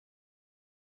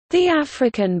The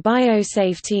African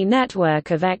Biosafety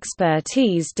Network of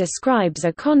Expertise describes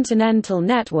a continental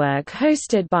network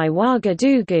hosted by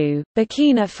Ouagadougou,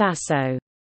 Burkina Faso.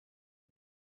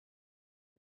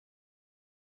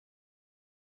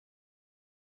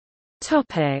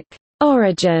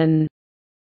 Origin.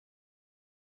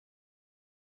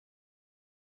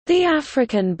 The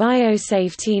African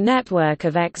Biosafety Network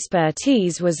of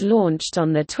Expertise was launched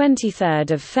on 23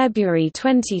 February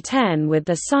 2010 with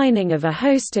the signing of a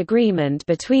host agreement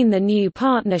between the New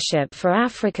Partnership for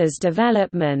Africa's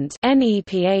Development and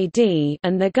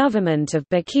the government of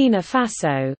Burkina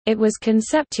Faso. It was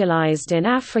conceptualized in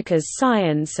Africa's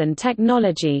Science and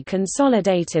Technology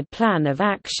Consolidated Plan of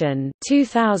Action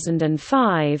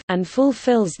 2005 and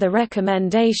fulfills the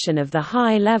recommendation of the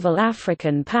High-Level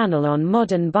African Panel on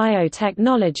Modern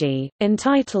Biotechnology,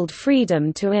 entitled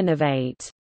Freedom to Innovate.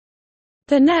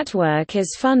 The network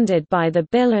is funded by the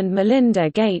Bill and Melinda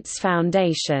Gates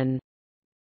Foundation.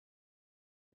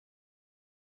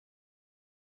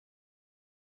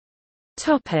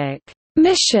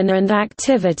 Mission and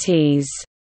activities.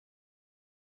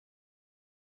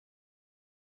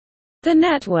 The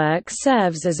network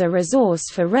serves as a resource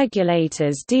for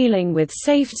regulators dealing with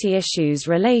safety issues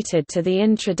related to the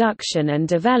introduction and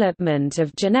development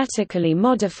of genetically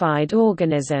modified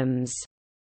organisms.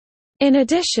 In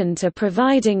addition to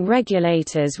providing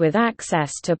regulators with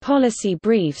access to policy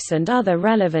briefs and other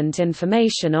relevant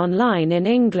information online in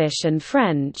English and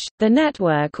French, the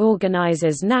network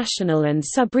organizes national and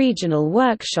sub-regional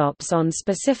workshops on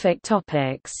specific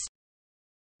topics.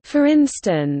 For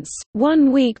instance,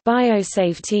 one-week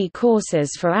biosafety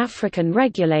courses for African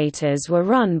regulators were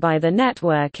run by the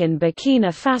network in Burkina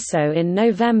Faso in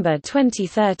November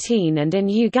 2013 and in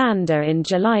Uganda in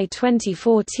July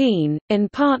 2014, in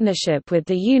partnership with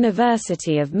the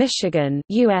University of Michigan,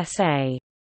 USA.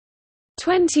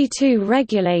 22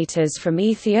 regulators from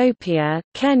Ethiopia,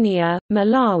 Kenya,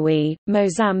 Malawi,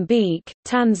 Mozambique,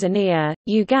 Tanzania,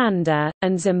 Uganda,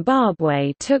 and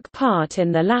Zimbabwe took part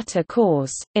in the latter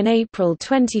course. In April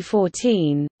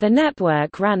 2014, the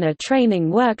network ran a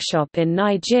training workshop in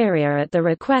Nigeria at the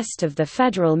request of the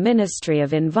Federal Ministry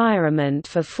of Environment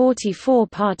for 44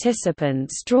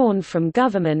 participants drawn from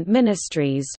government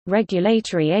ministries,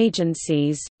 regulatory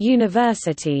agencies,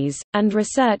 universities, and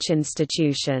research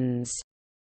institutions.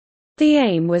 The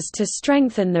aim was to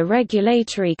strengthen the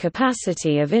regulatory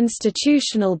capacity of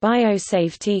institutional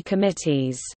biosafety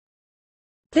committees.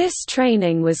 This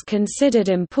training was considered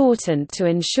important to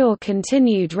ensure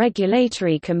continued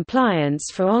regulatory compliance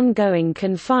for ongoing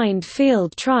confined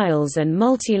field trials and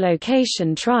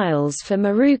multi-location trials for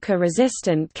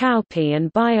maruca-resistant cowpea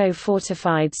and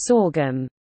biofortified sorghum.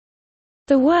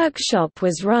 The workshop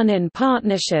was run in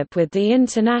partnership with the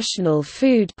International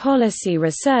Food Policy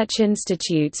Research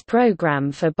Institute's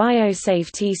Programme for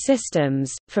Biosafety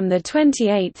Systems. From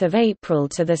 28 April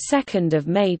to 2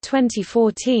 May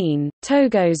 2014,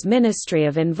 Togo's Ministry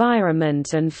of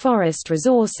Environment and Forest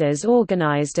Resources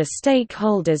organised a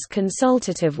stakeholders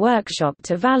consultative workshop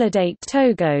to validate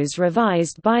Togo's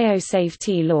revised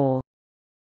biosafety law.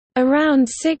 Around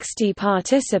 60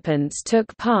 participants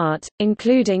took part,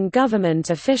 including government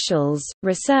officials,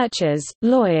 researchers,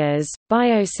 lawyers,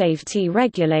 biosafety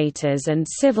regulators, and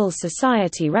civil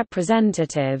society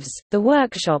representatives. The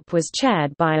workshop was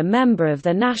chaired by a member of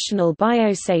the National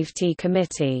Biosafety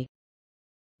Committee.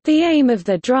 The aim of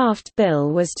the draft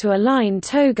bill was to align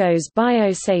Togo's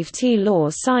biosafety law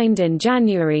signed in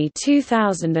January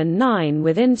 2009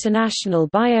 with international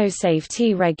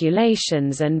biosafety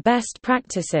regulations and best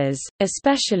practices,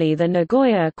 especially the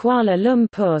Nagoya-Kuala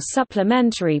Lumpur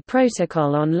Supplementary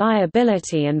Protocol on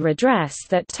Liability and Redress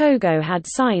that Togo had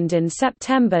signed in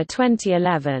September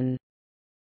 2011.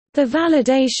 The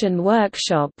validation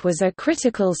workshop was a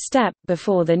critical step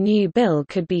before the new bill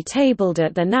could be tabled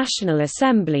at the National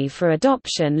Assembly for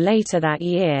adoption later that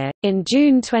year. In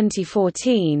June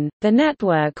 2014, the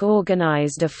network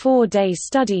organized a 4-day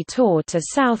study tour to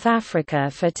South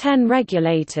Africa for 10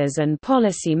 regulators and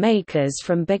policy makers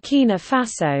from Burkina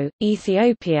Faso,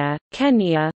 Ethiopia,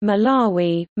 Kenya,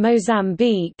 Malawi,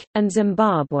 Mozambique, and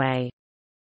Zimbabwe.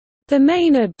 The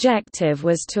main objective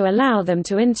was to allow them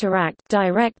to interact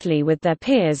directly with their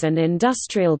peers and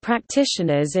industrial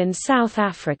practitioners in South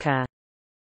Africa.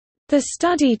 The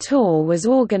study tour was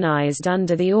organized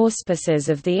under the auspices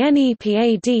of the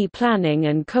NEPAD Planning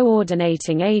and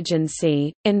Coordinating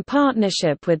Agency, in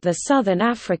partnership with the Southern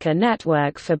Africa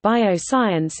Network for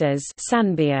Biosciences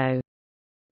 (SANBio).